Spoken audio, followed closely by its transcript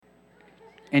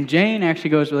And Jane actually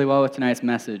goes really well with tonight's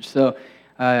message. So,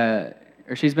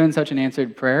 she's been such an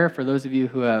answered prayer. For those of you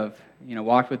who have,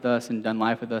 walked with us and done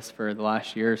life with us for the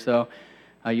last year or so,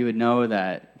 you would know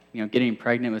that, getting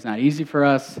pregnant was not easy for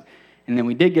us. And then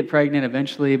we did get pregnant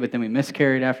eventually, but then we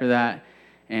miscarried after that.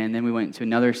 And then we went into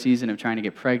another season of trying to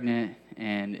get pregnant.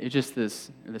 And it's just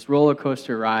this roller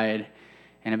coaster ride.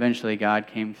 And eventually God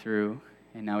came through,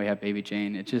 and now we have baby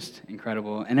Jane. It's just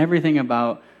incredible. And everything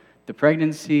about the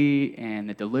pregnancy and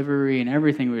the delivery and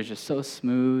everything was just so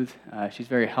smooth. She's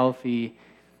very healthy.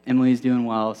 Emily's doing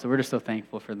well, so we're just so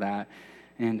thankful for that.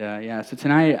 And so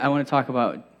tonight I want to talk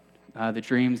about the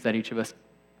dreams that each of us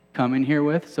come in here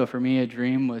with. So for me, a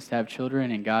dream was to have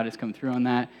children, and God has come through on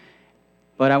that.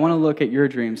 But I want to look at your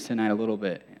dreams tonight a little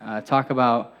bit. Talk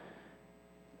about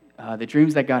the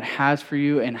dreams that God has for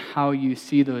you and how you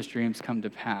see those dreams come to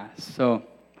pass. So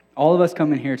all of us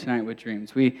come in here tonight with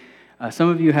dreams. Some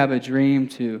of you have a dream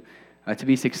to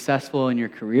be successful in your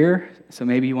career. So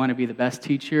maybe you want to be the best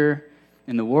teacher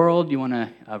in the world. You want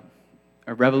to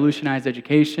revolutionize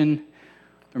education.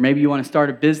 Or maybe you want to start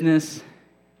a business.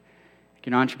 Like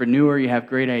you're an entrepreneur, you have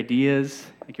great ideas.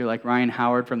 Like you're like Ryan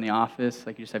Howard from The Office.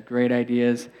 Like you just have great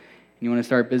ideas and you want to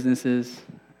start businesses.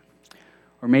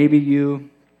 Or maybe you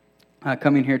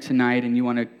come in here tonight and you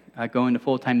want to go into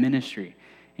full-time ministry.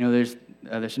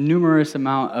 There's numerous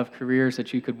amount of careers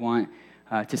that you could want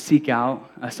to seek out.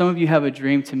 Some of you have a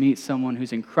dream to meet someone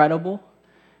who's incredible,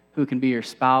 who can be your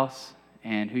spouse,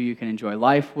 and who you can enjoy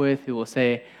life with, who will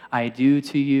say, I do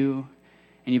to you.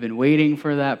 And you've been waiting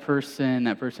for that person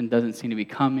doesn't seem to be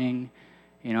coming.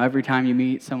 Every time you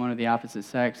meet someone of the opposite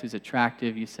sex who's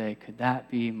attractive, you say, could that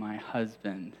be my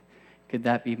husband? Could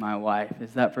that be my wife?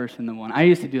 Is that person the one? I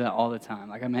used to do that all the time.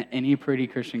 Like I met any pretty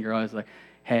Christian girl, I was like,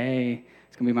 hey,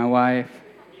 it's going to be my wife.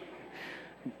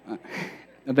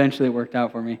 Eventually it worked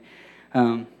out for me.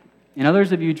 And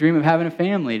others of you dream of having a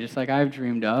family, just like I've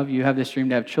dreamed of. You have this dream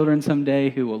to have children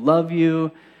someday who will love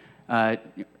you,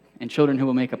 and children who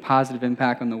will make a positive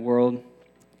impact on the world.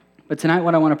 But tonight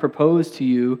what I want to propose to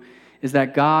you is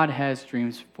that God has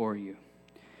dreams for you.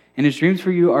 And his dreams for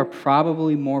you are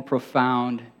probably more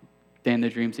profound than the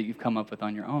dreams that you've come up with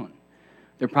on your own.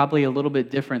 They're probably a little bit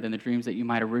different than the dreams that you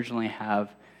might originally have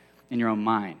in your own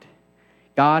mind.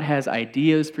 God has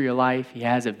ideas for your life. He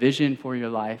has a vision for your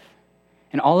life.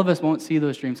 And all of us won't see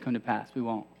those dreams come to pass. We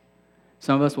won't.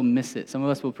 Some of us will miss it. Some of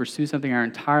us will pursue something our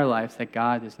entire lives that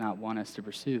God does not want us to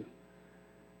pursue.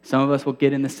 Some of us will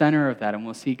get in the center of that and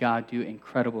we'll see God do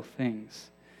incredible things.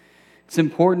 It's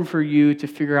important for you to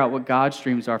figure out what God's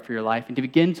dreams are for your life and to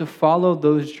begin to follow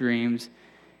those dreams,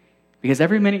 because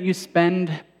every minute you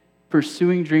spend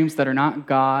pursuing dreams that are not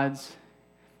God's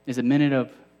is a minute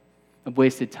of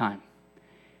wasted time.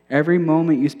 Every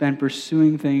moment you spend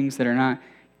pursuing things that are not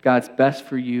God's best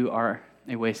for you are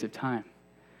a waste of time.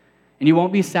 And you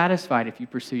won't be satisfied if you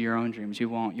pursue your own dreams. You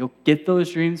won't. You'll get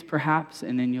those dreams perhaps,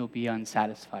 and then you'll be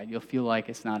unsatisfied. You'll feel like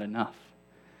it's not enough.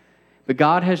 But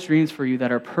God has dreams for you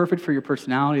that are perfect for your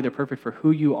personality. They're perfect for who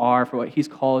you are, for what he's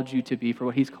called you to be, for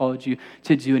what he's called you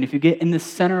to do. And if you get in the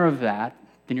center of that,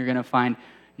 then you're going to find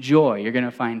joy. You're going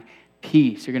to find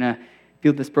peace. You're going to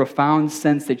feel this profound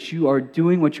sense that you are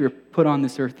doing what you're put on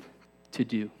this earth to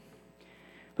do.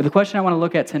 But the question I want to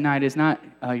look at tonight is not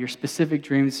your specific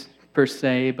dreams per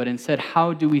se, but instead,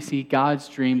 how do we see God's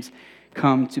dreams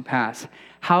come to pass?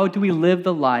 How do we live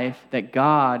the life that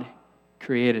God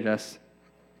created us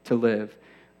to live?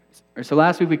 So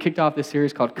last week we kicked off this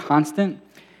series called Constant,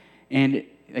 and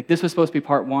this was supposed to be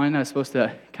part one. I was supposed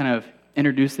to kind of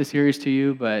introduce the series to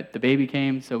you, but the baby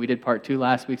came, so we did part two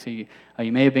last week, so you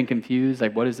may have been confused,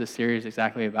 what is this series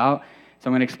exactly about? So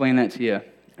I'm going to explain that to you.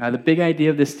 The big idea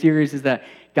of this series is that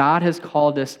God has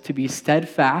called us to be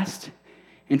steadfast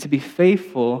and to be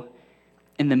faithful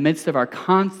in the midst of our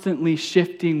constantly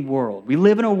shifting world. We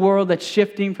live in a world that's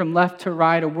shifting from left to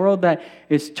right, a world that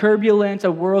is turbulent,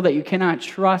 a world that you cannot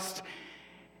trust.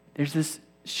 There's this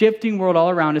shifting world all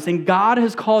around us, and God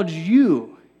has called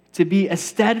you to be a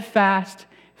steadfast,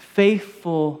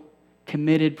 faithful,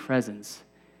 committed presence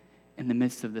in the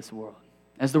midst of this world.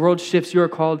 As the world shifts, you are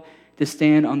called to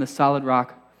stand on the solid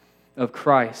rock of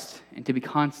Christ and to be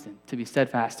constant, to be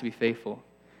steadfast, to be faithful.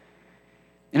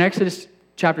 In Exodus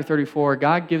chapter 34,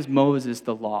 God gives Moses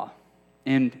the law.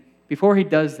 And before he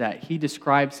does that, he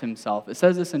describes himself. It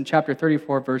says this in chapter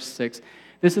 34, verse 6.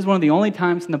 This is one of the only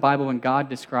times in the Bible when God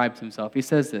describes himself. He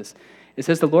says this. It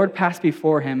says, the Lord passed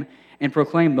before him and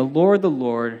proclaimed, the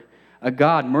Lord, a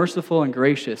God merciful and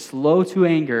gracious, slow to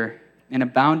anger, and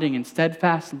abounding in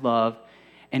steadfast love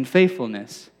and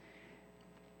faithfulness.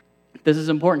 This is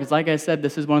important because, like I said,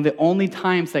 this is one of the only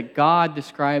times that God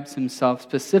describes himself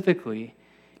specifically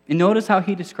And notice how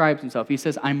he describes himself. He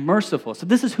says, I'm merciful. So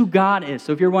this is who God is.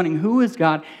 So if you're wondering who is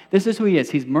God, this is who he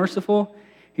is. He's merciful.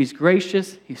 He's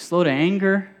gracious. He's slow to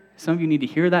anger. Some of you need to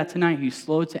hear that tonight. He's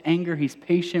slow to anger. He's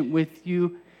patient with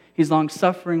you. He's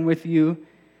long-suffering with you.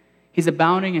 He's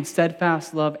abounding in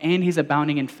steadfast love, and he's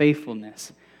abounding in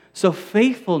faithfulness. So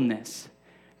faithfulness,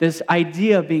 this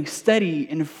idea of being steady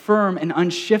and firm and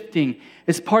unshifting,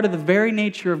 is part of the very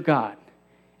nature of God.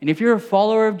 And if you're a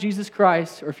follower of Jesus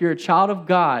Christ, or if you're a child of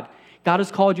God, God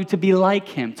has called you to be like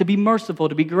him, to be merciful,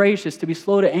 to be gracious, to be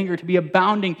slow to anger, to be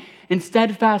abounding in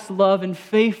steadfast love and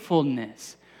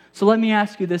faithfulness. So let me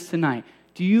ask you this tonight.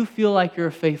 Do you feel like you're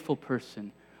a faithful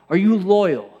person? Are you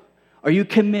loyal? Are you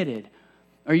committed?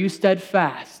 Are you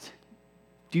steadfast?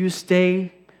 Do you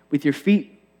stay with your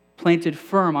feet planted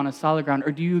firm on a solid ground,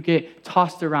 or do you get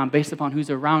tossed around based upon who's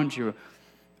around you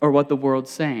or what the world's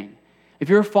saying? If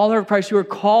you're a follower of Christ, you are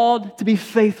called to be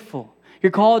faithful.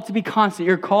 You're called to be constant.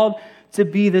 You're called to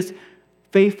be this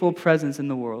faithful presence in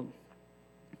the world.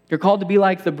 You're called to be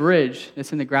like the bridge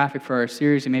that's in the graphic for our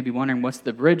series. You may be wondering, what's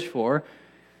the bridge for?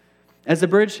 As the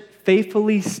bridge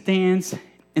faithfully stands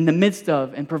in the midst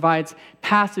of and provides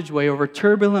passageway over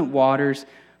turbulent waters,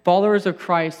 followers of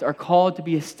Christ are called to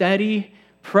be a steady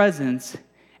presence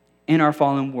in our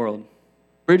fallen world.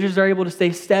 Bridges are able to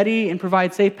stay steady and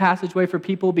provide safe passageway for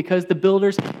people because the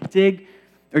builders dig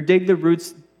the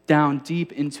roots down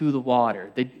deep into the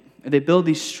water. They build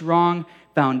these strong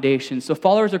foundations. So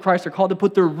followers of Christ are called to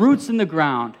put their roots in the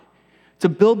ground, to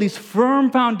build these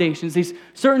firm foundations, these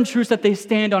certain truths that they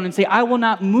stand on and say, I will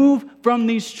not move from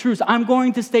these truths. I'm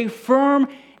going to stay firm.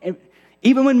 And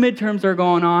even when midterms are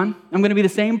going on, I'm going to be the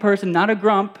same person, not a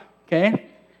grump, okay?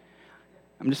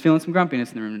 I'm just feeling some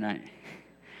grumpiness in the room tonight.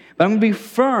 But I'm going to be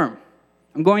firm.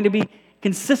 I'm going to be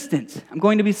consistent. I'm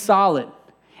going to be solid.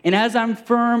 And as I'm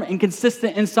firm and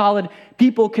consistent and solid,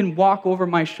 people can walk over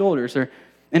my shoulders, or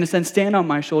in a sense, stand on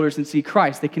my shoulders and see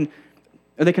Christ. They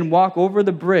can walk over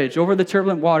the bridge, over the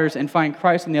turbulent waters, and find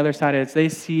Christ on the other side as they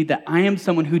see that I am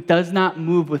someone who does not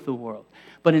move with the world,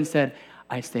 but instead,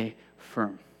 I stay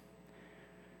firm.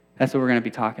 That's what we're going to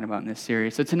be talking about in this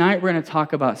series. So tonight, we're going to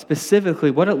talk about specifically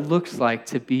what it looks like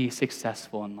to be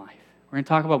successful in life. We're going to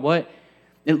talk about what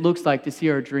it looks like to see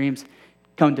our dreams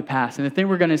come to pass. And the thing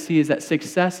we're going to see is that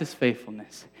success is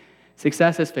faithfulness.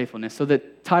 Success is faithfulness. So the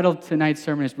title of tonight's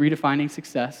sermon is Redefining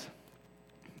Success.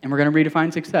 And we're going to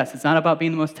redefine success. It's not about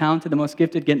being the most talented, the most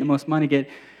gifted, getting the most money,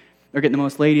 getting the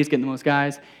most ladies, getting the most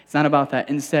guys. It's not about that.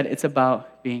 Instead, it's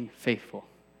about being faithful.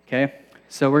 Okay?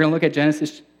 So we're going to look at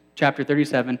Genesis chapter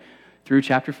 37 through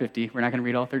chapter 50. We're not going to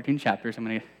read all 13 chapters. I'm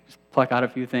going to just pluck out a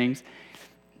few things.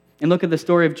 And look at the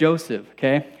story of Joseph,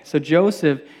 okay? So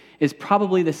Joseph is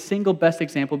probably the single best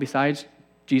example besides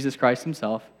Jesus Christ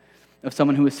himself of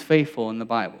someone who is faithful in the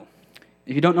Bible.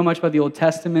 If you don't know much about the Old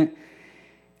Testament,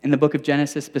 in the book of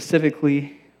Genesis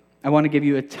specifically, I want to give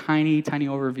you a tiny, tiny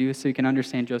overview so you can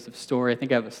understand Joseph's story. I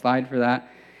think I have a slide for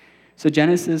that. So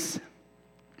Genesis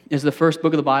is the first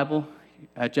book of the Bible.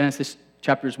 Genesis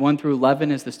chapters 1 through 11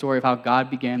 is the story of how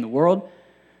God began the world.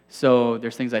 So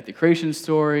there's things like the creation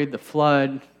story, the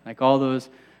flood, like all those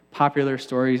popular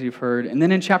stories you've heard. And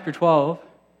then in chapter 12,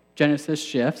 Genesis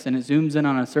shifts and it zooms in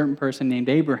on a certain person named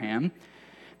Abraham,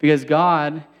 because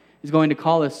God is going to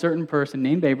call a certain person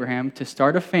named Abraham to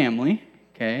start a family,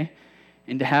 okay,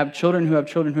 and to have children who have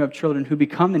children who have children who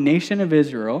become the nation of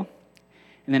Israel.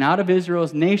 And then out of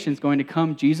Israel's nation is going to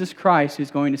come Jesus Christ,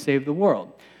 who's going to save the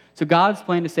world. So God's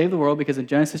plan to save the world, because in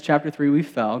Genesis chapter 3 we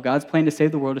fell, God's plan to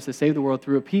save the world is to save the world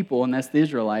through a people, and that's the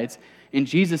Israelites, and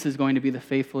Jesus is going to be the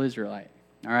faithful Israelite,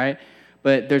 all right?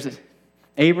 But there's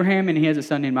Abraham, and he has a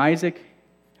son named Isaac,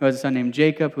 who has a son named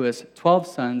Jacob, who has 12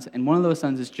 sons, and one of those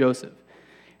sons is Joseph.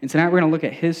 And tonight we're going to look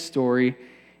at his story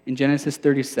in Genesis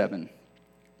 37.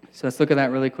 So let's look at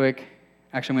that really quick.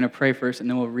 Actually, I'm going to pray first, and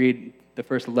then we'll read the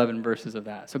first 11 verses of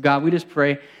that. So God, we just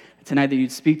pray tonight that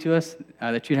you'd speak to us,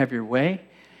 that you'd have your way,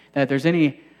 that if there's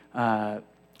any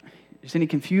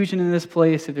confusion in this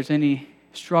place, if there's any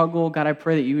struggle, God, I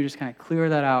pray that you would just kind of clear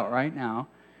that out right now.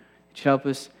 That you'd help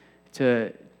us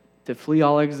to flee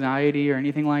all anxiety or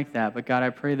anything like that. But God, I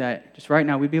pray that just right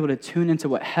now we'd be able to tune into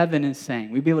what heaven is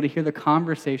saying. We'd be able to hear the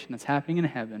conversation that's happening in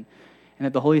heaven, and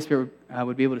that the Holy Spirit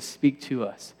would be able to speak to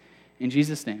us. In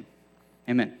Jesus' name,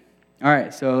 amen. All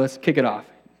right, so let's kick it off.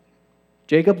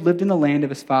 Jacob lived in the land of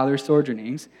his father's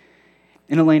sojournings,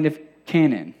 in the land of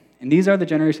Canaan. And these are the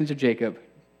generations of Jacob.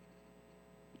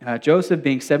 Joseph,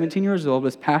 being 17 years old,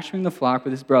 was pasturing the flock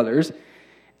with his brothers,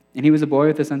 and he was a boy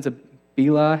with the sons of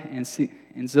Bela and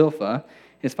Zilpah,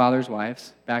 his father's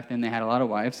wives. Back then, they had a lot of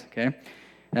wives, okay?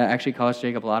 That actually caused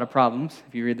Jacob a lot of problems,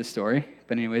 if you read the story.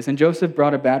 But anyways, and Joseph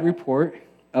brought a bad report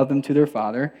of them to their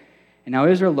father. And now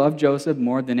Israel loved Joseph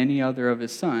more than any other of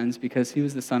his sons because he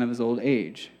was the son of his old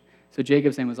age. So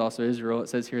Jacob's name was also Israel. It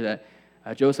says here that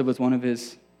Joseph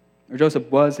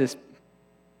was his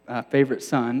favorite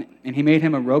son, and he made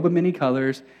him a robe of many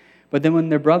colors. But then when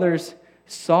their brothers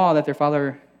saw that their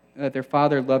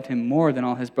father loved him more than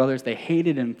all his brothers, they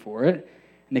hated him for it,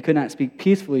 and they could not speak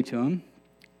peacefully to him.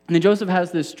 And then Joseph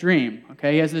has this dream,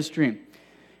 okay? He has this dream.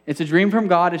 It's a dream from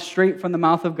God. It's straight from the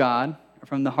mouth of God, or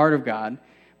from the heart of God.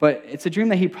 But it's a dream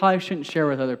that he probably shouldn't share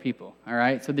with other people, all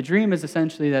right? So the dream is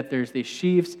essentially that there's these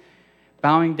sheaves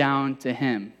bowing down to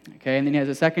him, okay? And then he has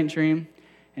a second dream,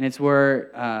 and it's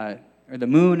where the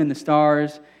moon and the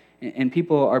stars and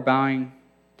people are bowing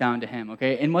down to him,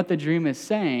 okay? And what the dream is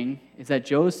saying is that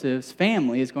Joseph's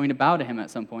family is going to bow to him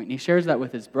at some point. And he shares that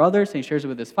with his brothers, and he shares it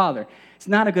with his father. It's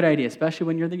not a good idea, especially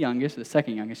when you're the youngest or the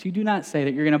second youngest. You do not say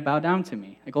that you're going to bow down to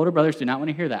me. Like, older brothers do not want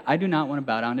to hear that. I do not want to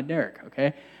bow down to Derek, okay?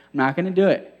 I'm not going to do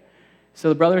it. So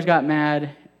the brothers got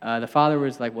mad. The father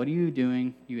was like, what are you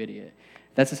doing, you idiot?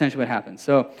 That's essentially what happened.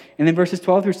 So, and then verses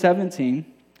 12 through 17,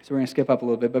 so we're going to skip up a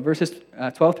little bit, but verses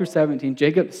 12 through 17,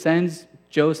 Jacob sends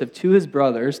Joseph to his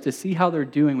brothers to see how they're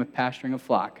doing with pasturing a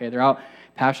flock. Okay, they're out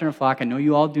pasturing a flock. I know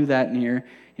you all do that in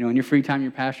your free time,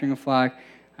 you're pasturing a flock.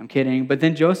 I'm kidding. But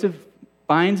then Joseph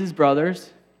finds his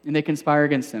brothers, and they conspire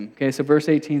against him. Okay, so verse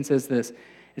 18 says this.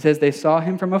 It says, they saw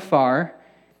him from afar,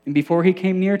 and before he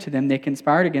came near to them, they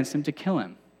conspired against him to kill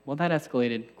him. Well, that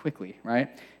escalated quickly, right?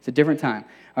 It's a different time.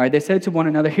 All right, they said to one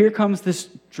another, here comes this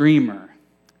dreamer.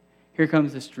 Here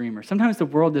comes this dreamer. Sometimes the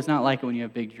world does not like it when you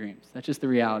have big dreams. That's just the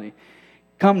reality.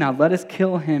 Come now, let us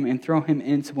kill him and throw him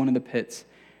into one of the pits.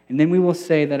 And then we will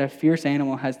say that a fierce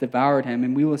animal has devoured him,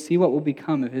 and we will see what will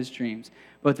become of his dreams.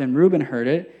 But then Reuben heard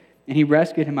it, and he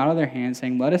rescued him out of their hands,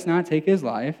 saying, let us not take his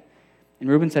life. And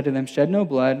Reuben said to them, shed no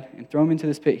blood, and throw him into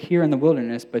this pit here in the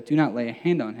wilderness, but do not lay a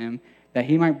hand on him, that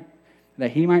he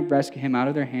might rescue him out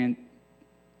of their hand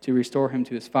to restore him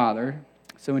to his father.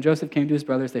 So when Joseph came to his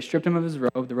brothers, they stripped him of his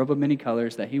robe, the robe of many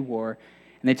colors that he wore,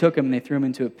 and they took him and they threw him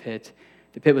into a pit.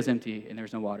 The pit was empty, and there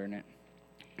was no water in it.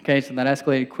 Okay, so that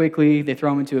escalated quickly. They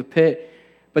throw him into a pit,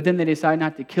 but then they decide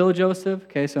not to kill Joseph.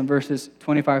 Okay, so in verses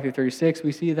 25 through 36,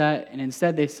 we see that, and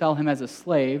instead they sell him as a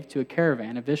slave to a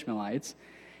caravan of Ishmaelites,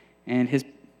 and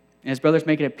his brothers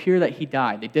make it appear that he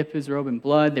died. They dip his robe in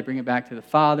blood, they bring it back to the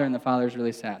father, and the father is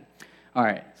really sad. All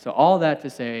right, so all that to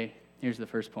say, here's the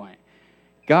first point.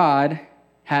 God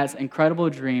has incredible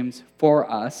dreams for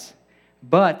us,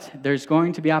 but there's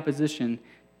going to be opposition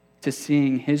to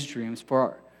seeing his dreams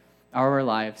for our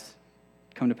lives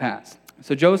come to pass.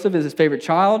 So Joseph is his favorite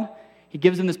child. He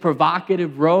gives him this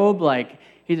provocative robe, like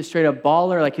he's a straight-up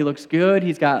baller, like he looks good.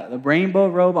 He's got the rainbow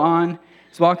robe on.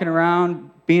 He's walking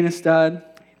around being a stud.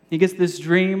 He gets this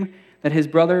dream that his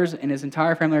brothers and his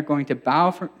entire family are going to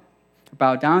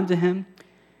bow down to him,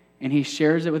 and he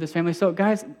shares it with his family. So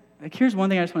guys, like, here's one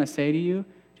thing I just want to say to you.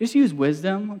 Just use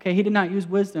wisdom, okay? He did not use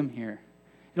wisdom here.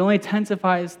 It only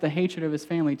intensifies the hatred of his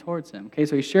family towards him. Okay,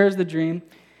 so he shares the dream,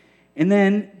 and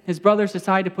then his brothers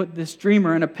decide to put this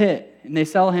dreamer in a pit, and they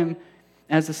sell him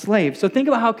as a slave. So think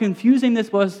about how confusing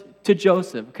this was to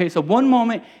Joseph. Okay, so one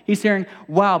moment he's hearing,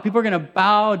 wow, people are going to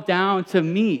bow down to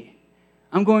me.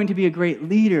 I'm going to be a great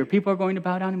leader. People are going to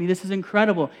bow down to me. This is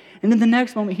incredible. And then the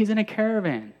next moment, he's in a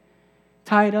caravan,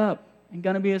 tied up, and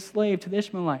going to be a slave to the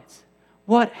Ishmaelites.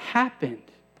 What happened?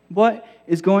 What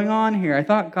is going on here? I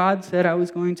thought God said I was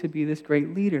going to be this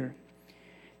great leader.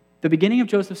 The beginning of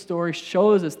Joseph's story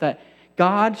shows us that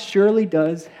God surely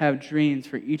does have dreams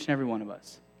for each and every one of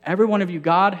us. Every one of you,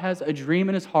 God has a dream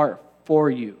in his heart for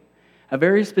you, a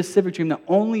very specific dream that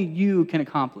only you can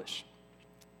accomplish.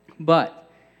 But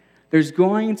there's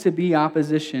going to be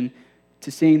opposition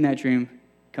to seeing that dream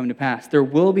come to pass. There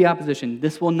will be opposition.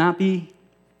 This will not be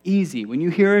easy. When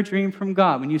you hear a dream from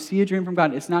God, when you see a dream from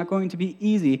God, it's not going to be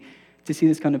easy to see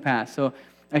this come to pass. So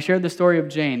I shared the story of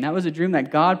Jane. That was a dream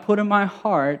that God put in my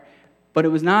heart, but it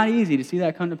was not easy to see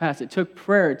that come to pass. It took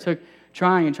prayer. It took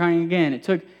trying and trying again. It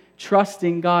took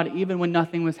trusting God even when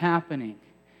nothing was happening.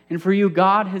 And for you,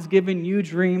 God has given you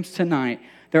dreams tonight.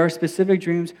 There are specific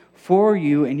dreams for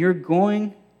you, and you're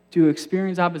going to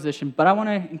experience opposition. But I want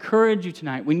to encourage you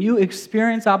tonight, when you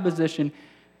experience opposition,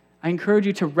 I encourage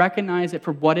you to recognize it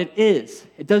for what it is.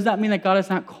 It does not mean that God has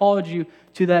not called you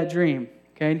to that dream,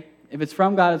 okay? If it's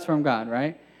from God, it's from God,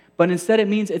 right? But instead it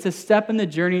means it's a step in the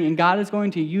journey, and God is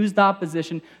going to use the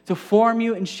opposition to form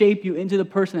you and shape you into the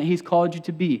person that he's called you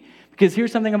to be. Because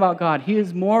here's something about God. He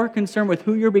is more concerned with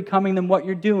who you're becoming than what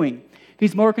you're doing.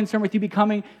 He's more concerned with you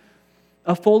becoming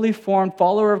a fully formed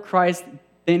follower of Christ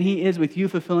than he is with you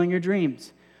fulfilling your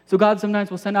dreams. So God sometimes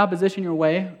will send opposition your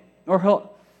way, or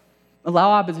he'll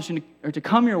allow opposition to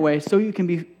come your way so you can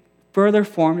be further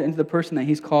formed into the person that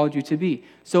he's called you to be.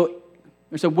 So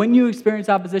when you experience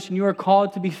opposition, you are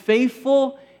called to be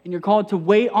faithful and you're called to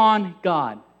wait on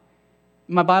God.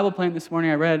 In my Bible plan this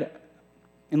morning, I read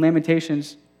in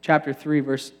Lamentations chapter 3,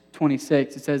 verse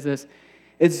 26, it says this,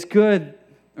 it's good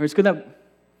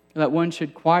that one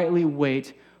should quietly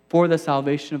wait for the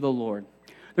salvation of the Lord.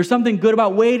 There's something good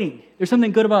about waiting. There's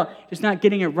something good about just not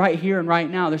getting it right here and right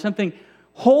now. There's something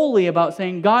holy about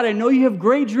saying, God, I know you have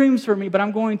great dreams for me, but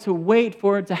I'm going to wait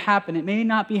for it to happen. It may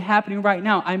not be happening right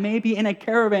now. I may be in a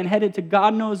caravan headed to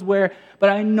God knows where, but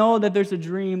I know that there's a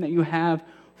dream that you have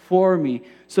for me.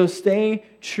 So stay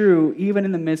true even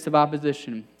in the midst of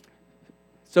opposition.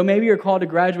 So maybe you're called to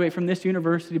graduate from this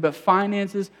university, but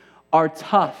finances are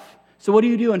tough. So what do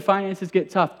you do when finances get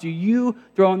tough? Do you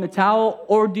throw in the towel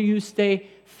or do you stay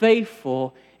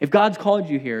faithful? If God's called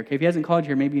you here, okay, if he hasn't called you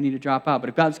here, maybe you need to drop out. But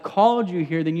if God's called you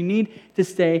here, then you need to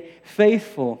stay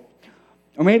faithful.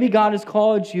 Or maybe God has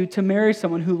called you to marry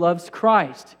someone who loves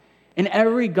Christ. And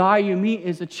every guy you meet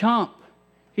is a chump.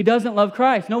 He doesn't love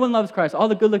Christ. No one loves Christ. All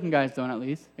the good-looking guys don't, at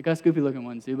least. I got goofy-looking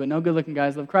ones do, but no good-looking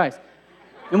guys love Christ.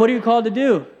 And what are you called to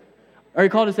do? Are you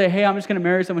called to say, hey, I'm just going to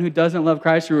marry someone who doesn't love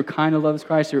Christ, or who kind of loves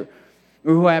Christ, or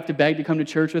who I have to beg to come to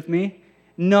church with me?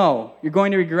 No, you're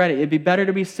going to regret it. It'd be better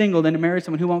to be single than to marry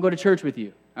someone who won't go to church with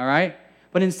you, all right?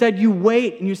 But instead, you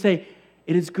wait and you say,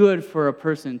 it is good for a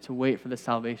person to wait for the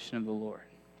salvation of the Lord.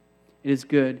 It is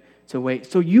good to wait.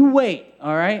 So you wait,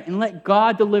 all right, and let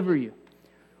God deliver you.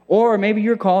 Or maybe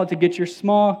you're called to get your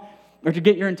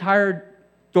entire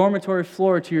dormitory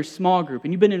floor to your small group,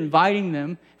 and you've been inviting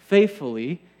them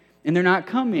faithfully, and they're not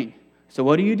coming. So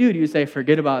what do? Do you say,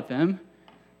 forget about them,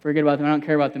 I don't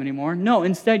care about them anymore? No,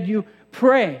 instead you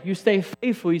pray, you stay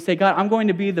faithful, you say, God, I'm going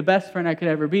to be the best friend I could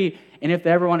ever be, and if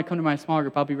they ever want to come to my small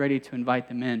group, I'll be ready to invite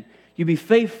them in. You be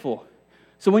faithful.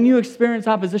 So when you experience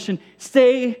opposition,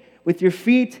 stay with your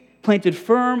feet planted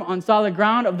firm on solid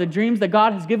ground of the dreams that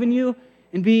God has given you,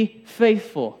 and be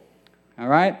faithful. All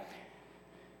right?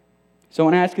 So I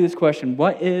want to ask you this question.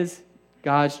 What is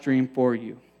God's dream for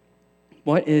you?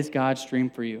 What is God's dream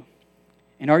for you?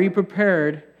 And are you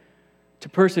prepared to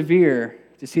persevere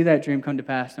to see that dream come to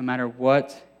pass no matter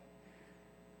what,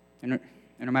 and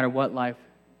no matter what life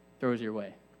throws your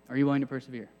way? Are you willing to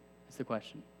persevere? That's the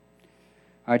question.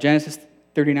 All right, Genesis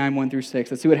 39, 1 through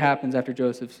 6. Let's see what happens after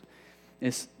Joseph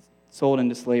is sold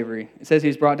into slavery. It says he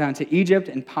was brought down to Egypt,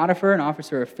 and Potiphar, an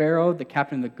officer of Pharaoh, the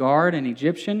captain of the guard, an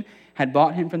Egyptian, had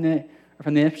bought him from the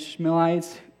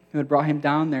Ishmaelites who had brought him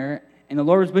down there. And the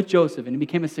Lord was with Joseph, and he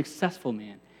became a successful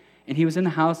man. And he was in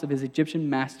the house of his Egyptian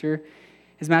master.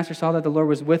 His master saw that the Lord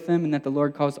was with him, and that the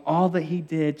Lord caused all that he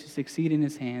did to succeed in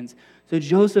his hands. So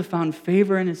Joseph found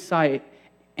favor in his sight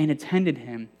and attended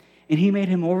him. And he made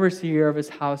him overseer of his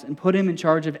house and put him in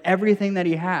charge of everything that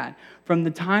he had. From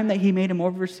the time that he made him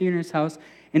overseer in his house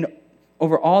and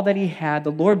over all that he had,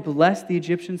 the Lord blessed the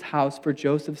Egyptian's house for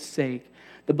Joseph's sake.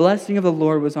 The blessing of the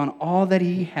Lord was on all that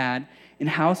he had in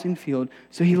house and field.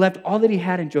 So he left all that he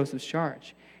had in Joseph's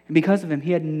charge. And because of him,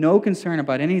 he had no concern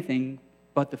about anything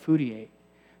but the food he ate.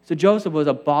 So Joseph was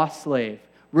a boss slave,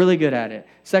 really good at it.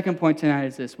 Second point tonight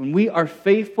is this. When we are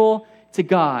faithful to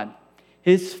God,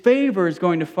 his favor is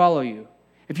going to follow you.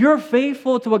 If you're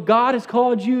faithful to what God has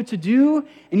called you to do,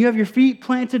 and you have your feet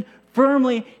planted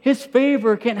firmly, his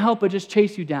favor can't help but just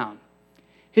chase you down.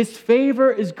 His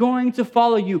favor is going to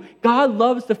follow you. God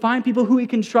loves to find people who he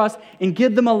can trust and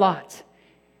give them a lot.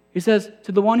 He says,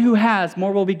 to the one who has,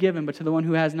 more will be given, but to the one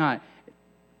who has not,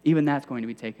 even that's going to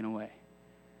be taken away.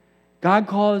 God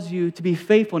calls you to be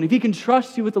faithful, and if he can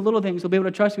trust you with the little things, he'll be able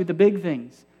to trust you with the big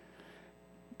things.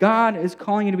 God is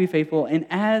calling you to be faithful, and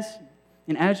as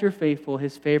you're faithful,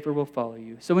 his favor will follow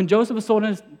you. So when Joseph was sold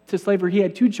into slavery, he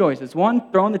had two choices.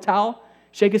 One, throw in the towel,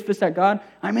 shake his fist at God.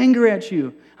 I'm angry at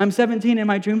you. I'm 17 and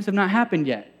my dreams have not happened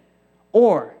yet.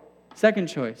 Or, second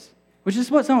choice, which is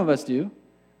what some of us do.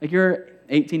 Like you're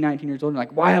 18, 19 years old, and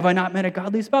like, why have I not met a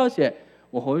godly spouse yet?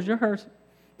 Well, hold your horse.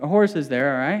 The horse is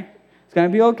there, all right? It's going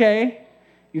to be okay.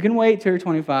 You can wait till you're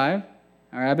 25.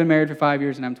 All right, I've been married for 5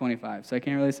 years and I'm 25, so I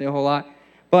can't really say a whole lot.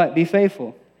 But be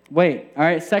faithful. Wait. All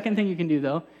right, second thing you can do,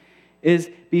 though, is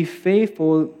be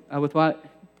faithful with what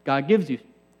God gives you.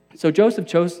 So Joseph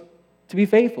chose to be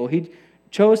faithful. He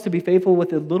chose to be faithful with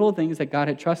the little things that God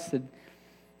had trusted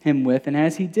him with, and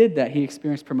as he did that, he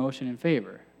experienced promotion and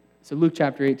favor. So Luke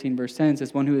chapter 18, verse 10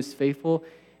 says, one who is faithful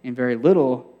in very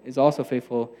little is also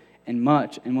faithful in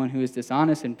much, and one who is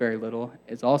dishonest in very little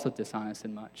is also dishonest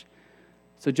in much.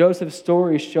 So Joseph's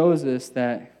story shows us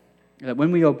that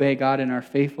when we obey God and are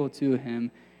faithful to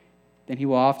him, then he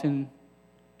will often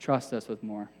trust us with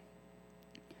more.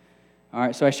 All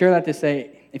right, so I share that to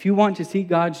say, if you want to see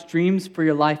God's dreams for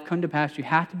your life come to pass, you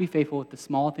have to be faithful with the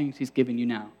small things he's given you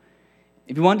now.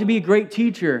 If you want to be a great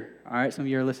teacher, all right, some of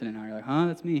you are listening now, you're like,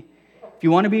 that's me. If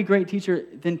you want to be a great teacher,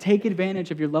 then take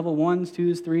advantage of your level 1s,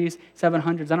 2s, 3s,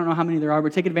 700s. I don't know how many there are,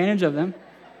 but take advantage of them.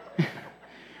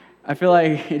 I feel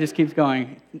like it just keeps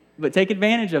going. But take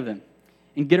advantage of them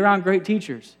and get around great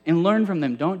teachers and learn from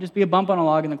them. Don't just be a bump on a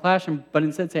log in the classroom, but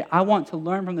instead say, I want to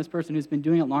learn from this person who's been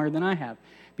doing it longer than I have.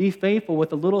 Be faithful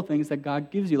with the little things that God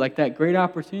gives you, like that great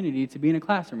opportunity to be in a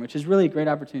classroom, which is really a great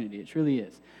opportunity. It truly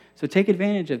is. So take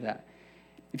advantage of that.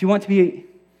 If you want to be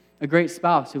a great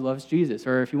spouse who loves Jesus,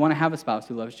 or if you want to have a spouse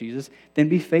who loves Jesus, then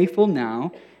be faithful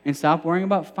now and stop worrying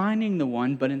about finding the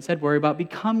one, but instead worry about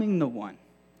becoming the one.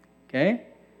 Okay?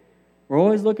 We're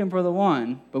always looking for the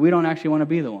one, but we don't actually want to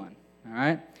be the one. All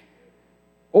right?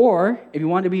 Or, if you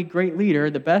want to be a great leader,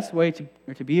 the best way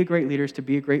to be a great leader is to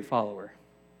be a great follower.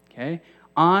 Okay?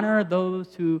 Honor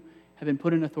those who have been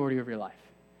put in authority over your life.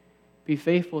 Be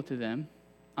faithful to them,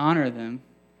 honor them,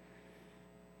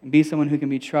 and be someone who can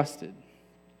be trusted.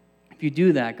 If you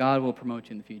do that, God will promote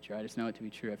you in the future. I just know it to be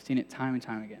true. I've seen it time and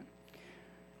time again.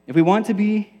 If we want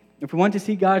to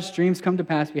see God's dreams come to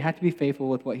pass, we have to be faithful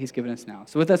with what he's given us now.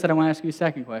 So with that said, I want to ask you a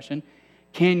second question.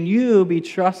 Can you be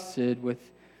trusted with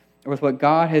what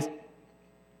God has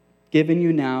given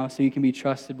you now so you can be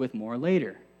trusted with more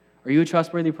later? Are you a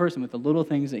trustworthy person with the little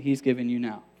things that he's given you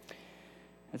now?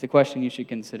 That's a question you should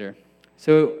consider.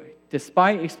 So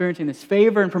despite experiencing this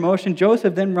favor and promotion,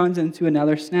 Joseph then runs into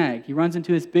another snag. He runs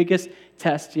into his biggest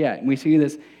test yet. And we see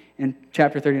this in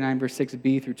chapter 39, verse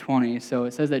 6b through 20. So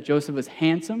it says that Joseph was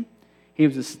handsome. He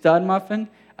was a stud muffin,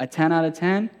 a 10 out of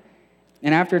 10.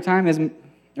 And after a time,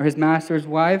 his master's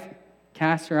wife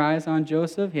cast her eyes on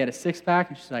Joseph. He had a six-pack,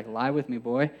 and she's like, lie with me,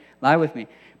 boy. Lie with me.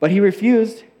 But he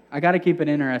refused. I got to keep it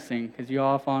interesting because you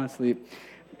all fallen asleep.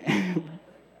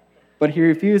 But he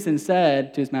refused and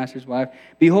said to his master's wife,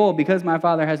 behold, because my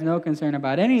father has no concern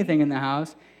about anything in the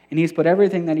house, and he's put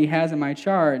everything that he has in my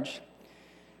charge,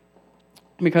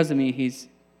 because of me, he's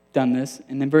done this.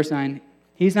 And then verse 9,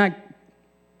 he's not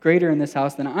greater in this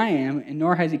house than I am, and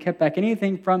nor has he kept back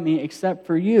anything from me except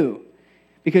for you,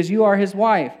 because you are his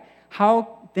wife.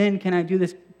 How then can I do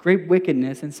this great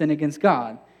wickedness and sin against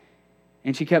God?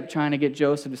 And she kept trying to get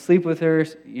Joseph to sleep with her.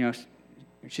 You know,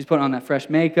 she's putting on that fresh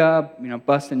makeup,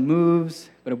 busting moves,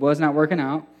 but it was not working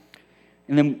out.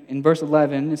 And then in verse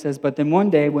 11, it says, but then one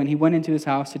day when he went into his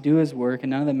house to do his work, and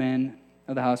none of the men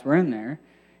of the house were in there,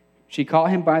 she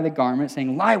caught him by the garment,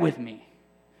 saying, lie with me.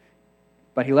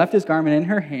 But he left his garment in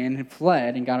her hand and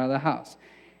fled and got out of the house.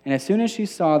 And as soon as she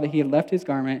saw that he had left his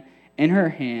garment in her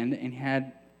hand and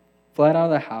had fled out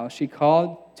of the house, she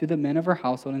called to the men of her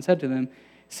household and said to them,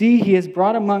 see, he has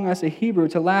brought among us a Hebrew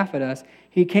to laugh at us.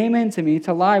 He came in to me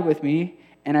to lie with me,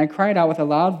 and I cried out with a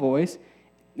loud voice.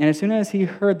 And as soon as he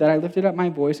heard that I lifted up my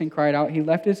voice and cried out, he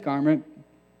left his garment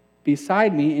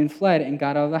beside me and fled and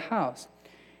got out of the house.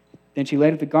 Then she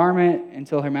laid up the garment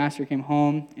until her master came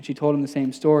home, and she told him the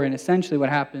same story. And essentially what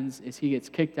happens is he gets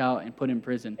kicked out and put in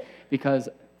prison because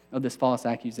of this false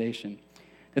accusation.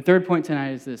 The third point tonight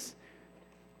is this.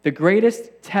 The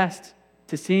greatest test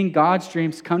to seeing God's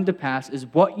dreams come to pass is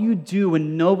what you do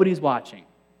when nobody's watching.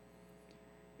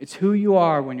 It's who you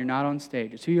are when you're not on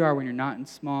stage. It's who you are when you're not in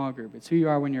small group. It's who you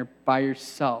are when you're by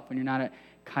yourself, when you're not at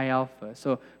Chi Alpha.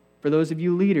 So for those of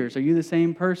you leaders, are you the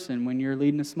same person when you're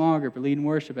leading a small group or leading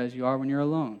worship as you are when you're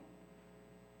alone?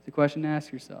 It's a question to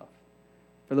ask yourself.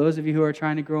 For those of you who are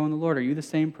trying to grow in the Lord, are you the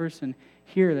same person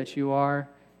here that you are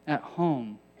at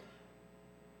home?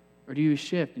 Or do you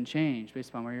shift and change based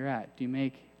upon where you're at? Do you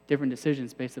make different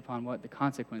decisions based upon what the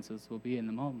consequences will be in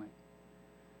the moment?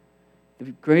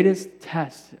 The greatest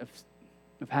test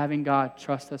of having God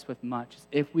trust us with much is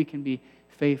if we can be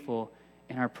faithful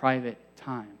in our private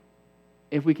time.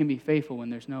 If we can be faithful when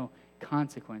there's no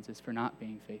consequences for not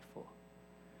being faithful.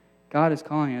 God is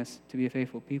calling us to be a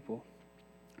faithful people.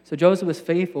 So Joseph was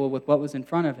faithful with what was in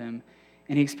front of him,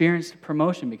 and he experienced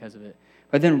promotion because of it.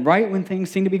 But then right when things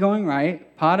seemed to be going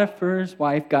right, Potiphar's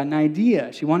wife got an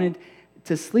idea. She wanted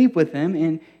to sleep with him,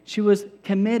 and she was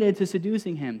committed to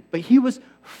seducing him. But he was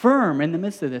firm in the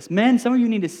midst of this. Men, some of you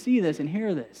need to see this and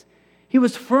hear this. He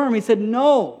was firm. He said,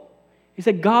 no. He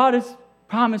said, God has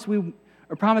promised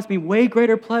me way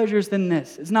greater pleasures than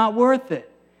this. It's not worth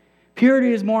it.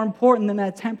 Purity is more important than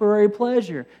that temporary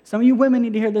pleasure. Some of you women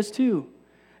need to hear this too.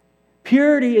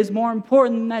 Purity is more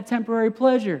important than that temporary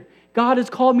pleasure. God has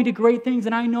called me to great things,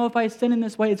 and I know if I sin in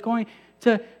this way, it's going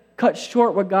to cut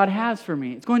short what God has for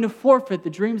me. It's going to forfeit the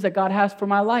dreams that God has for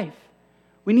my life.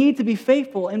 We need to be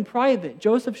faithful in private.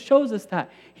 Joseph shows us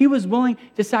that. He was willing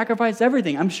to sacrifice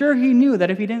everything. I'm sure he knew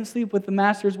that if he didn't sleep with the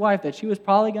master's wife, that she was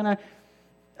probably going to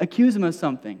accuse him of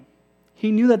something.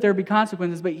 He knew that there would be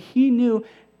consequences, but he knew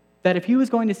that if he was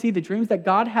going to see the dreams that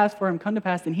God has for him come to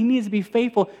pass, then he needs to be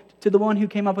faithful to the one who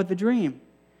came up with the dream.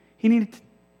 He needed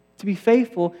to be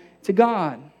faithful to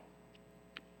God.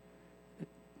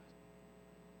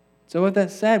 So with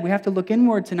that said, we have to look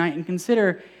inward tonight and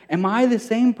consider, am I the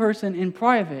same person in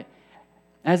private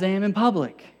as I am in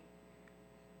public?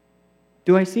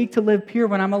 Do I seek to live pure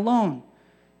when I'm alone?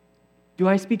 Do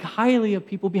I speak highly of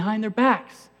people behind their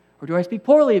backs? Or do I speak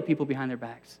poorly of people behind their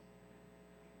backs?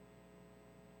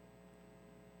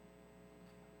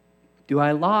 Do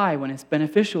I lie when it's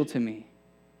beneficial to me?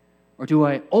 Or do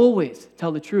I always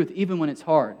tell the truth even when it's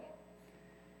hard?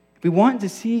 If we want to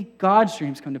see God's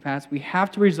dreams come to pass, we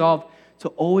have to resolve to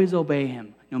always obey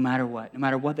Him no matter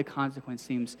what the consequence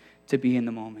seems to be in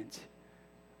the moment.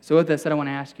 So with that said, I want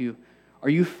to ask you, are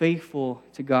you faithful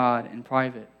to God in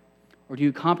private? Or do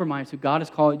you compromise who God has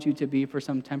called you to be for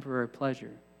some temporary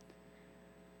pleasure?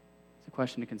 It's a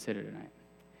question to consider tonight.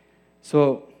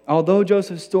 So, although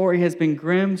Joseph's story has been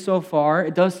grim so far,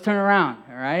 it does turn around,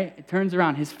 all right? It turns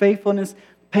around. His faithfulness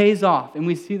pays off, and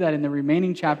we see that in the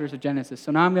remaining chapters of Genesis.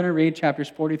 So now I'm going to read chapters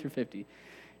 40 through 50.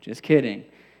 Just kidding.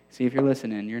 See if you're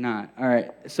listening. You're not. All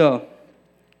right. So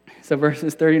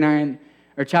verses 39,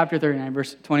 or chapter 39,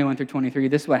 verse 21 through 23,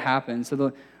 this is what happens.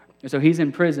 So he's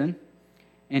in prison,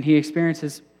 and he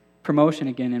experiences promotion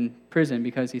again in prison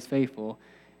because he's faithful.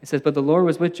 It says, but the Lord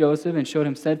was with Joseph and showed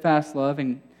him steadfast love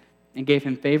and gave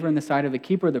him favor in the sight of the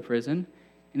keeper of the prison.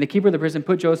 And the keeper of the prison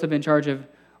put Joseph in charge of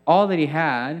all that he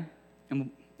had,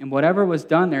 and whatever was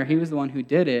done there, he was the one who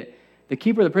did it. The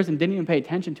keeper of the prison didn't even pay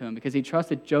attention to him because he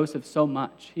trusted Joseph so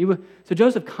much. So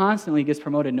Joseph constantly gets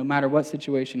promoted no matter what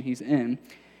situation he's in. And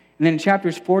then in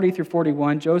chapters 40 through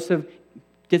 41, Joseph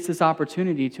gets this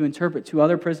opportunity to interpret two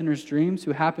other prisoners' dreams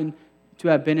who happen to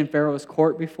have been in Pharaoh's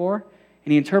court before.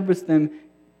 And he interprets them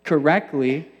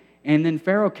correctly. And then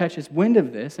Pharaoh catches wind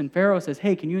of this, and Pharaoh says,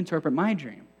 hey, can you interpret my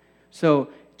dream? So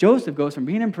Joseph goes from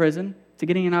being in prison to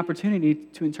getting an opportunity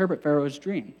to interpret Pharaoh's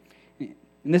dream. And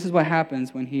this is what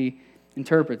happens when he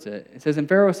interprets it. It says, and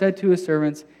Pharaoh said to his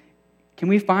servants, can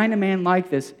we find a man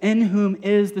like this in whom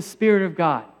is the Spirit of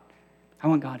God? I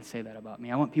want God to say that about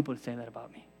me. I want people to say that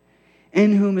about me.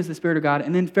 In whom is the Spirit of God?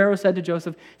 And then Pharaoh said to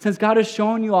Joseph, since God has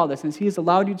shown you all this, since he has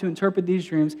allowed you to interpret these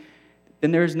dreams,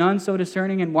 then there is none so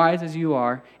discerning and wise as you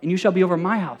are, and you shall be over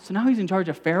my house. So now he's in charge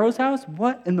of Pharaoh's house?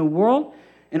 What in the world?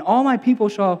 And all my people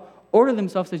shall order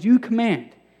themselves as you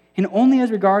command. And only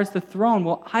as regards the throne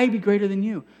will I be greater than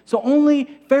you. So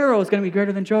only Pharaoh is going to be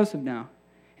greater than Joseph now.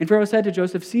 And Pharaoh said to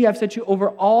Joseph, see, I've set you over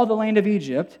all the land of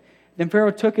Egypt. Then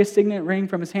Pharaoh took his signet ring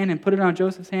from his hand and put it on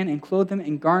Joseph's hand and clothed him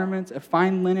in garments of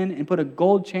fine linen and put a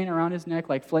gold chain around his neck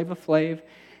like Flavor Flav.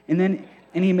 And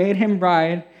he made him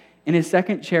ride in his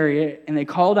second chariot, and they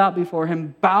called out before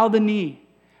him, bow the knee,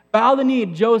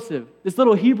 Joseph, this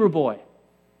little Hebrew boy,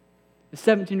 the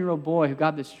 17-year-old boy who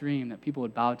got this dream that people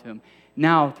would bow to him.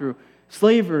 Now, through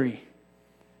slavery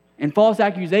and false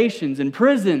accusations and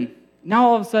prison, now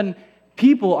all of a sudden,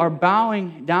 people are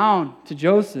bowing down to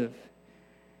Joseph.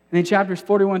 And in chapters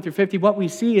 41 through 50, what we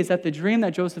see is that the dream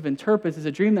that Joseph interprets is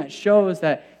a dream that shows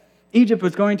that Egypt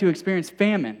was going to experience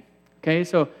famine. Okay,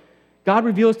 so God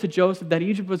reveals to Joseph that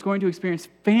Egypt was going to experience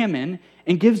famine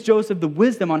and gives Joseph the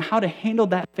wisdom on how to handle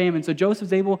that famine. So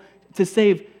Joseph's able to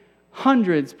save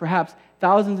hundreds, perhaps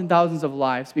thousands and thousands of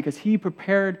lives because he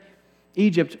prepared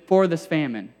Egypt for this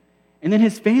famine. And then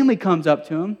his family comes up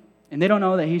to him, and they don't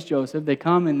know that he's Joseph. They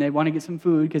come and they want to get some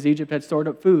food because Egypt had stored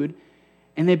up food,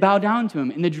 and they bow down to him.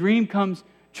 And the dream comes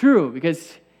true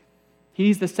because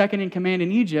he's the second in command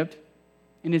in Egypt,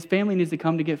 and his family needs to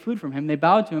come to get food from him. They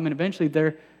bow to him, and eventually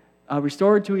they're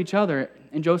restored to each other,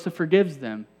 and Joseph forgives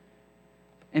them.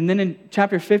 And then in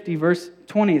chapter 50, verse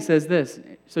 20, it says this.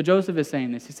 So Joseph is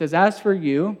saying this. He says, as for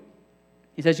you,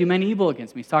 he says, you meant evil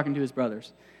against me. He's talking to his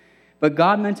brothers. But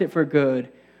God meant it for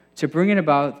good, to bring it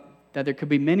about that there could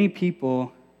be many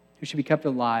people who should be kept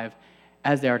alive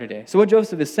as they are today. So what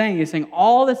Joseph is saying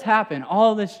all this happened,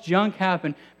 all this junk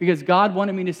happened because God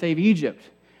wanted me to save Egypt.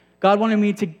 God wanted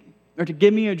me to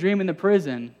give me a dream in the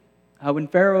prison when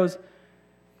Pharaoh's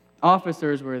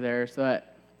officers were there so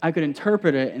that I could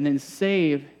interpret it and then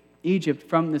save Egypt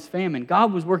from this famine.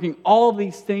 God was working all of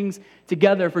these things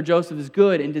together for Joseph's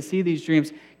good and to see these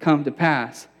dreams come to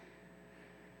pass.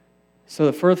 So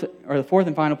the fourth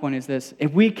and final point is this.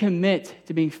 If we commit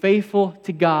to being faithful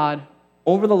to God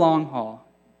over the long haul,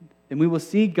 then we will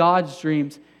see God's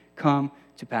dreams come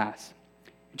to pass.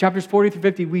 In chapters 40 through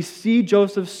 50, we see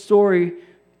Joseph's story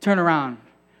turn around.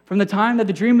 From the time that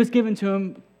the dream was given to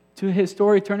him to his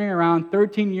story turning around,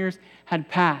 13 years had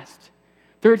passed.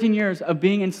 13 years of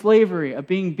being in slavery, of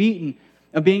being beaten,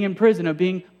 of being in prison, of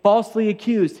being falsely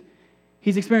accused.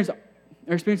 He's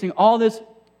experiencing all this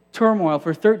turmoil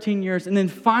for 13 years, and then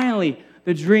finally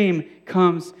the dream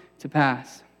comes to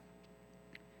pass.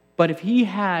 But if he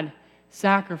had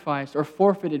sacrificed or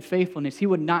forfeited faithfulness, he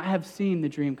would not have seen the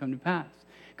dream come to pass.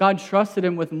 God trusted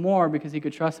him with more because he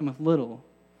could trust him with little.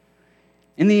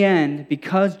 In the end,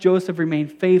 because Joseph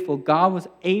remained faithful, God was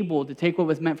able to take what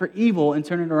was meant for evil and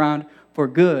turn it around for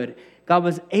good. God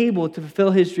was able to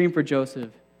fulfill his dream for Joseph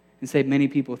and save many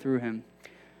people through him.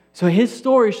 So his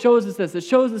story shows us this. It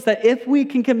shows us that if we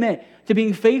can commit to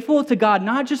being faithful to God,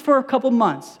 not just for a couple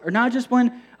months, or not just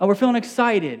when we're feeling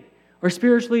excited or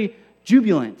spiritually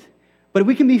jubilant, but if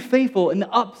we can be faithful in the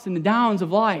ups and the downs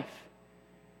of life,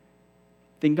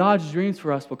 then God's dreams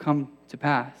for us will come to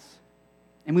pass.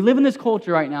 And we live in this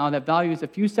culture right now that values a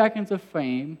few seconds of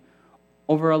fame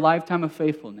over a lifetime of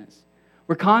faithfulness.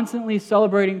 We're constantly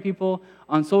celebrating people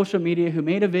on social media who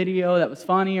made a video that was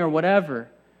funny or whatever.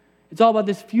 It's all about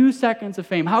this few seconds of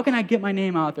fame. How can I get my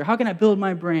name out there? How can I build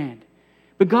my brand?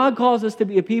 But God calls us to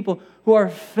be a people who are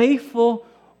faithful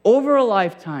over a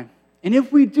lifetime. And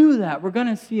if we do that, we're going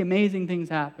to see amazing things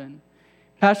happen.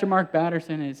 Pastor Mark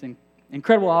Batterson is an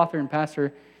incredible author and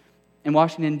pastor in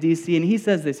Washington, D.C., and he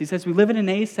says this. He says, we live in an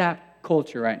ASAP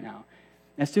culture right now,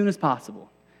 as soon as possible.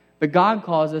 But God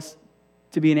calls us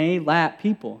to be an ALAP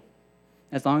people,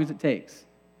 as long as it takes.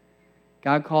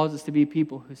 God calls us to be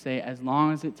people who say, as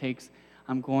long as it takes,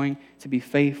 I'm going to be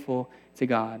faithful to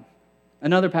God.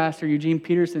 Another pastor, Eugene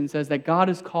Peterson, says that God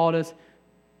has called us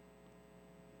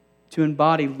to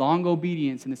embody long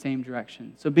obedience in the same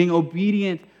direction. So being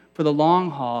obedient for the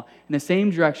long haul, in the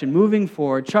same direction, moving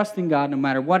forward, trusting God no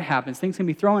matter what happens. Things can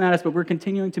be thrown at us, but we're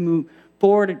continuing to move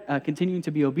forward, continuing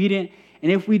to be obedient.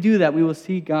 And if we do that, we will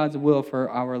see God's will for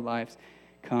our lives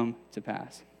come to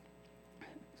pass.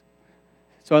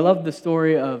 So I love the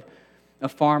story of a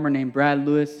farmer named Brad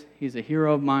Lewis. He's a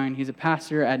hero of mine. He's a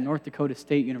pastor at North Dakota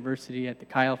State University at the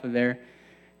Chi Alpha there.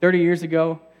 30 years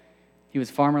ago, he was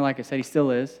a farmer, like I said, he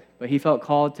still is, but he felt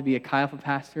called to be a Chi Alpha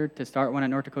pastor, to start one at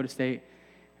North Dakota State.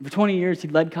 And for 20 years, he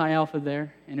led Chi Alpha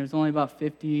there, and it was only about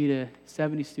 50 to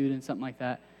 70 students, something like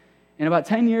that. And about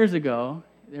 10 years ago,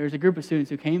 there was a group of students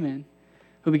who came in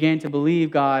who began to believe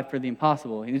God for the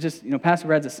impossible. And it's just, Pastor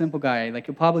Brad's a simple guy. Like,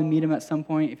 you'll probably meet him at some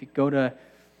point if you go to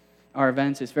our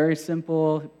events. It's very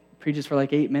simple, preaches for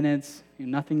like 8 minutes,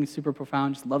 nothing super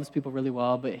profound, just loves people really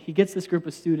well. But he gets this group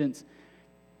of students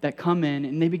that come in,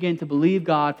 and they begin to believe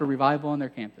God for revival on their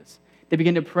campus. They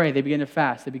begin to pray. They begin to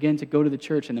fast. They begin to go to the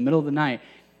church in the middle of the night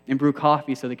and brew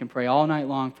coffee so they can pray all night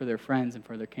long for their friends and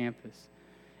for their campus.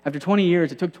 After 20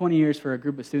 years, it took 20 years for a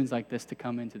group of students like this to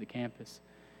come into the campus.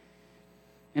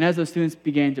 And as those students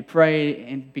began to pray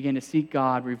and began to seek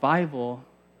God, revival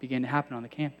began to happen on the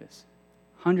campus.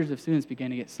 Hundreds of students began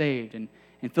to get saved and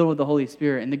filled with the Holy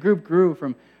Spirit. And the group grew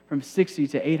from 60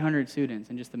 to 800 students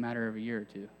in just a matter of a year or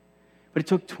two. But it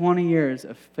took 20 years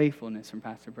of faithfulness from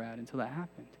Pastor Brad until that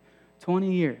happened.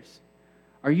 20 years.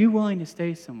 Are you willing to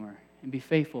stay somewhere and be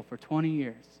faithful for 20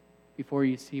 years before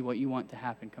you see what you want to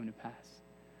happen come to pass?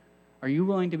 Are you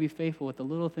willing to be faithful with the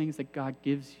little things that God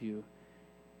gives you,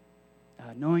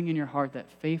 knowing in your heart that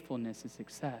faithfulness is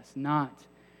success, not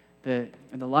the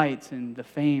lights and the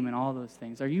fame and all those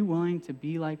things? Are you willing to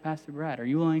be like Pastor Brad? Are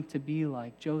you willing to be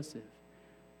like Joseph?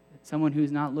 Someone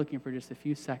who's not looking for just a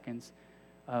few seconds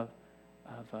of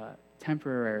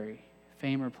temporary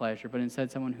fame or pleasure, but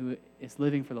instead someone who is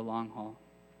living for the long haul.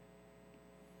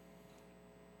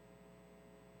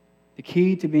 The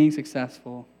key to being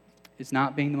successful is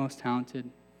not being the most talented.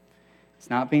 It's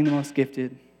not being the most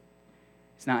gifted.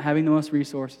 It's not having the most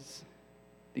resources.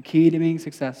 The key to being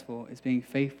successful is being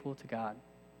faithful to God,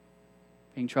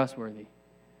 being trustworthy,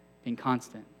 being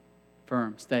constant,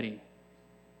 firm, steady.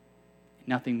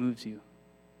 Nothing moves you.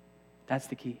 That's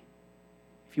the key.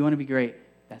 If you want to be great,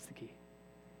 that's the key.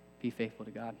 Be faithful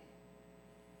to God.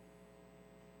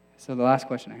 So the last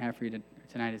question I have for you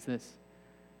tonight is this.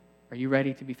 Are you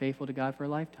ready to be faithful to God for a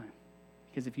lifetime?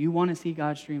 Because if you want to see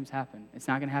God's dreams happen, it's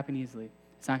not going to happen easily.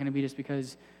 It's not going to be just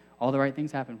because all the right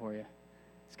things happen for you.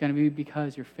 It's going to be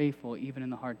because you're faithful even in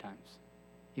the hard times.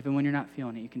 Even when you're not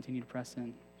feeling it, you continue to press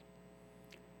in.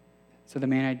 So the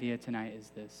main idea tonight is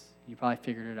this. You probably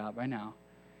figured it out by now.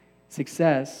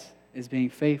 Success is being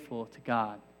faithful to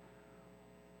God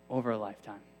over a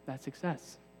lifetime. That's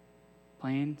success.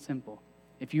 Plain, simple.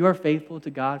 If you are faithful to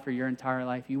God for your entire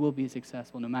life, you will be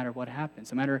successful no matter what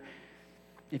happens. No matter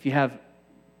if you have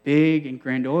big and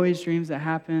grandiose dreams that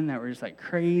happen that were just like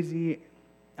crazy,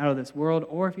 out of this world,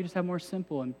 or if you just have more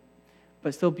simple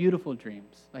but still beautiful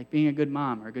dreams, like being a good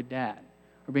mom or a good dad,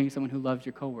 or being someone who loves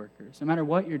your coworkers. No matter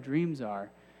what your dreams are,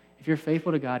 if you're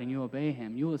faithful to God and you obey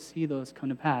him, you will see those come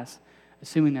to pass,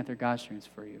 assuming that they're God's dreams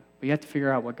for you. But you have to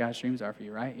figure out what God's dreams are for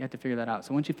you, right? You have to figure that out.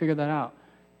 So once you figure that out,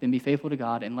 then be faithful to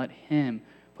God and let him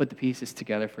put the pieces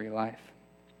together for your life.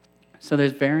 So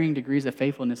there's varying degrees of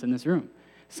faithfulness in this room.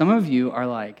 Some of you are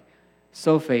like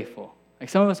so faithful. Like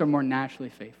some of us are more naturally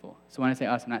faithful. So when I say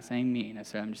us, I'm not saying me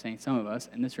necessarily. I'm just saying some of us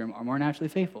in this room are more naturally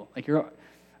faithful. Like you're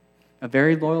a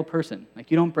very loyal person. Like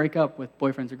you don't break up with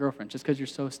boyfriends or girlfriends just because you're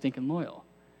so stinking loyal.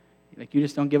 Like you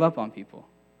just don't give up on people.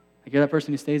 Like you're that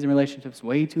person who stays in relationships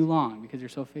way too long because you're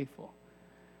so faithful.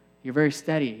 You're very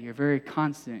steady. You're very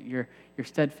constant. You're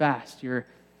steadfast. You're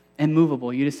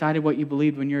immovable. You decided what you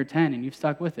believed when you were 10 and you've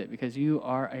stuck with it because you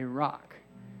are a rock.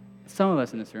 Some of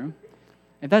us in this room.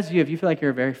 If that's you, if you feel like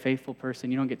you're a very faithful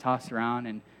person, you don't get tossed around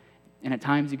and at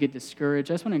times you get discouraged,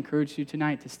 I just want to encourage you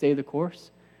tonight to stay the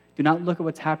course. Do not look at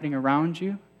what's happening around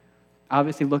you.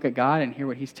 Obviously look at God and hear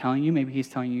what he's telling you. Maybe he's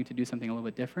telling you to do something a little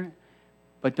bit different.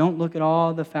 But don't look at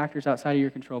all the factors outside of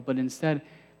your control, but instead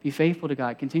be faithful to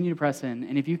God. Continue to press in.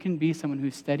 And if you can be someone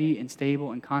who's steady and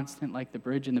stable and constant like the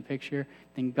bridge in the picture,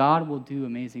 then God will do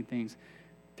amazing things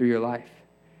through your life.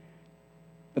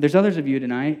 But there's others of you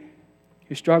tonight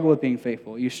who struggle with being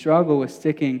faithful. You struggle with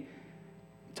sticking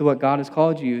to what God has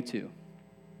called you to.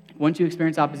 Once you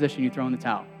experience opposition, you throw in the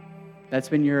towel. That's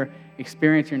been your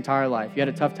experience your entire life. You had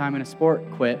a tough time in a sport,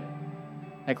 quit.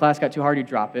 That class got too hard, you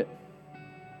drop it.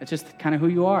 That's just kind of who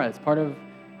you are. It's part of,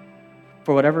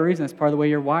 for whatever reason, it's part of the way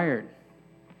you're wired.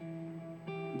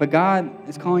 But God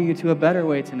is calling you to a better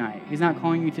way tonight. He's not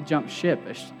calling you to jump ship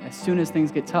as soon as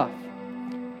things get tough.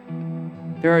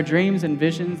 There are dreams and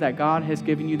visions that God has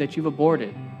given you that you've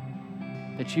aborted,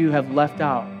 that you have left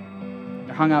out,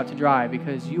 or hung out to dry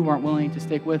because you weren't willing to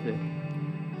stick with it.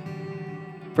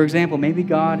 For example, maybe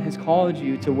God has called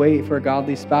you to wait for a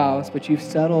godly spouse, but you've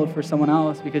settled for someone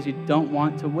else because you don't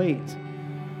want to wait.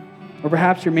 Or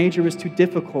perhaps your major was too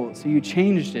difficult, so you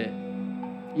changed it,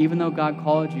 even though God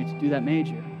called you to do that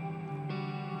major.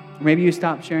 Or maybe you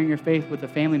stopped sharing your faith with a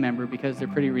family member because they're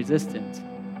pretty resistant.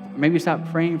 Or maybe you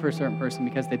stopped praying for a certain person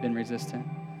because they've been resistant,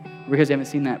 or because you haven't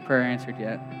seen that prayer answered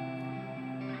yet.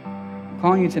 I'm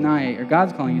calling you tonight, or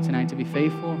God's calling you tonight, to be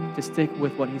faithful, to stick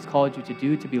with what he's called you to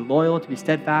do, to be loyal, to be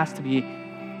steadfast, to be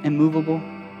immovable.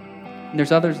 And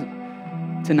there's others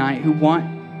tonight who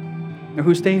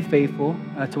who stay faithful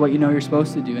to what you know you're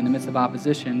supposed to do in the midst of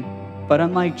opposition. But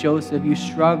unlike Joseph, you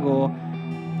struggle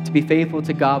to be faithful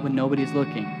to God when nobody's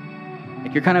looking.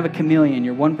 Like you're kind of a chameleon.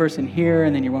 You're one person here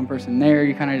and then you're one person there.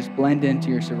 You kind of just blend into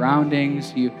your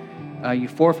surroundings. You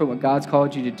forfeit what God's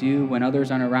called you to do when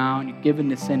others aren't around. You give in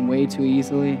to sin way too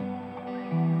easily.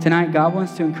 Tonight, God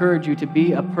wants to encourage you to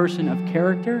be a person of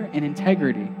character and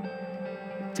integrity,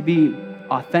 to be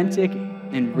authentic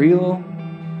and real,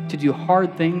 to do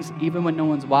hard things even when no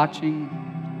one's watching.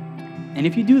 And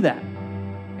if you do that,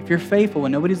 if you're faithful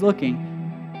when nobody's looking,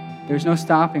 there's no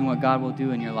stopping what God will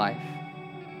do in your life.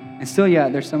 And still,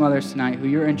 there's some others tonight who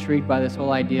you're intrigued by this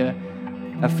whole idea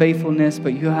of faithfulness,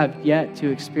 but you have yet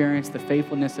to experience the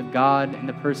faithfulness of God in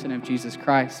the person of Jesus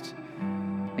Christ.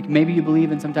 Like maybe you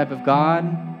believe in some type of God,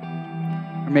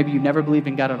 or maybe you never believed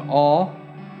in God at all.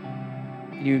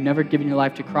 You've never given your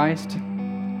life to Christ.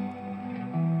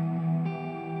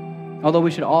 Although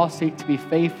we should all seek to be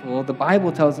faithful, the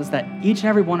Bible tells us that each and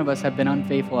every one of us have been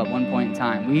unfaithful at one point in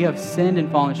time. We have sinned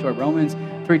and fallen short. Romans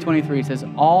 3:23 says,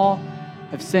 all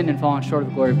have sinned and fallen short of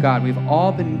the glory of God. We've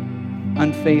all been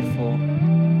unfaithful.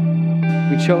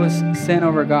 We chose sin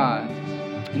over God.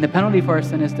 And the penalty for our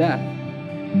sin is death.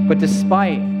 But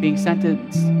despite being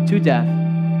sentenced to death,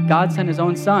 God sent his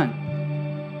own Son,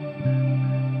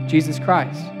 Jesus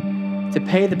Christ, to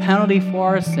pay the penalty for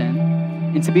our sin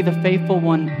and to be the faithful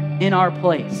one in our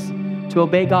place, to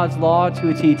obey God's law to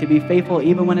a T, to be faithful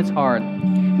even when it's hard.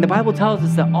 And the Bible tells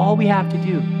us that all we have to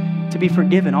do to be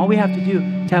forgiven, all we have to do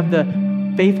to have the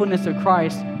faithfulness of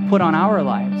Christ put on our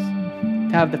lives,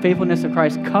 to have the faithfulness of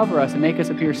Christ cover us and make us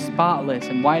appear spotless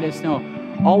and white as snow,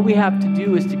 all we have to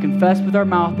do is to confess with our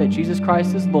mouth that Jesus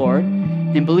Christ is Lord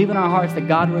and believe in our hearts that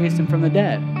God raised him from the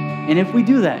dead. And if we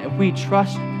do that, if we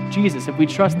trust Jesus, if we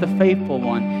trust the faithful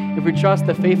one, if we trust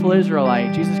the faithful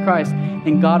Israelite, Jesus Christ,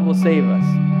 then God will save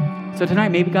us. So tonight,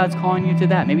 maybe God's calling you to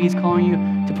that. Maybe he's calling you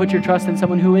to put your trust in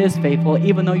someone who is faithful,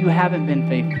 even though you haven't been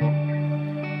faithful.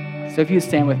 So if you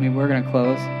stand with me, we're going to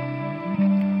close.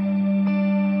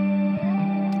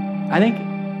 I think,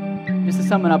 just to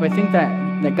sum it up, I think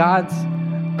that God's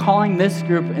calling this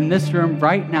group in this room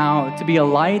right now to be a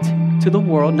light to the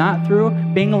world, not through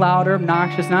being loud or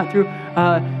obnoxious, not through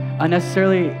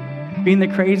necessarily being the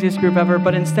craziest group ever,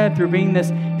 but instead through being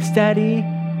this steady,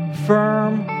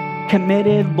 firm,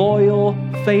 committed, loyal,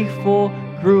 faithful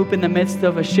group in the midst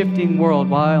of a shifting world.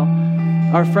 While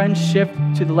our friends shift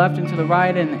to the left and to the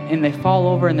right and they fall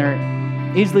over and they're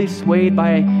easily swayed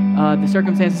by the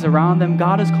circumstances around them,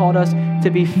 God has called us to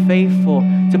be faithful,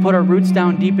 to put our roots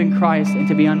down deep in Christ and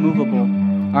to be unmovable.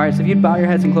 All right, so if you'd bow your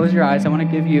heads and close your eyes, I want to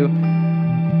give you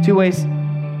 2 ways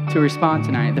to respond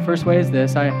tonight. The first way is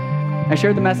this. I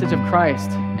shared the message of Christ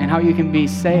and how you can be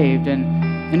saved.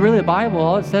 And really the Bible,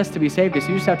 all it says to be saved is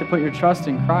you just have to put your trust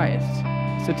in Christ.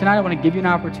 So tonight I want to give you an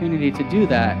opportunity to do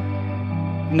that.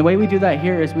 And the way we do that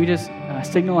here is we just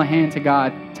signal a hand to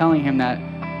God, telling him that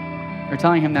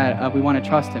we want to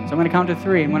trust him. So I'm going to count to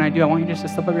 3, and when I do, I want you just to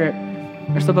slip up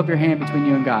your hand between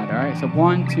you and God. All right. So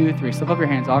 1, 2, 3. Slip up your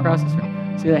hands all across this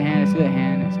room. See that hand? I see that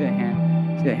hand. I see that hand.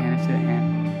 I see that hand. I see that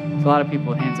hand. There's a lot of people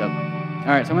with hands up. All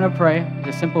right. So I'm going to pray.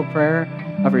 It's a simple prayer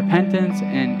of repentance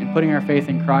and putting our faith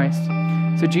in Christ.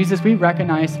 So Jesus, we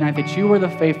recognize tonight that you were the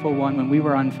faithful one when we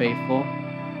were unfaithful.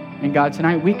 And God,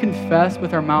 tonight we confess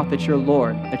with our mouth that you're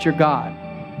Lord, that you're God,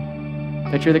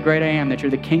 that you're the great I am, that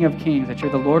you're the King of Kings, that you're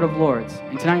the Lord of Lords.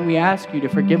 And tonight we ask you to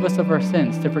forgive us of our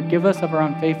sins, to forgive us of our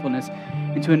unfaithfulness,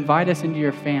 and to invite us into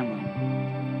your family.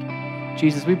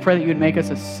 Jesus, we pray that you would make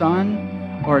us a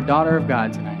son or a daughter of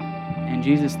God tonight. In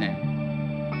Jesus' name.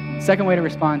 The second way to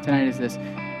respond tonight is this.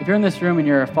 If you're in this room and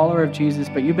you're a follower of Jesus,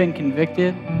 but you've been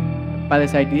convicted by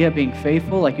this idea of being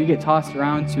faithful, like you get tossed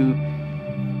around too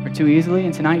easily,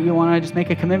 and tonight you want to just make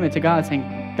a commitment to God,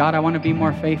 saying, God, I want to be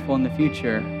more faithful in the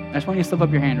future. I just want you to slip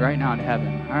up your hand right now to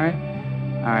heaven, all right?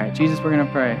 All right, Jesus, we're going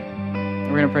to pray.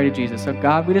 We're going to pray to Jesus. So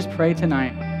God, we just pray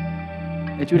tonight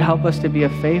that you would help us to be a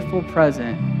faithful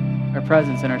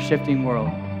presence in our shifting world.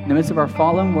 In the midst of our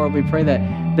fallen world, we pray that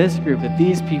this group, that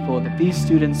these people, that these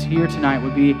students here tonight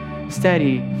would be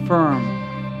steady, firm,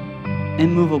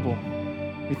 immovable.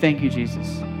 We thank you,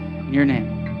 Jesus. In your name,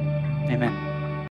 amen.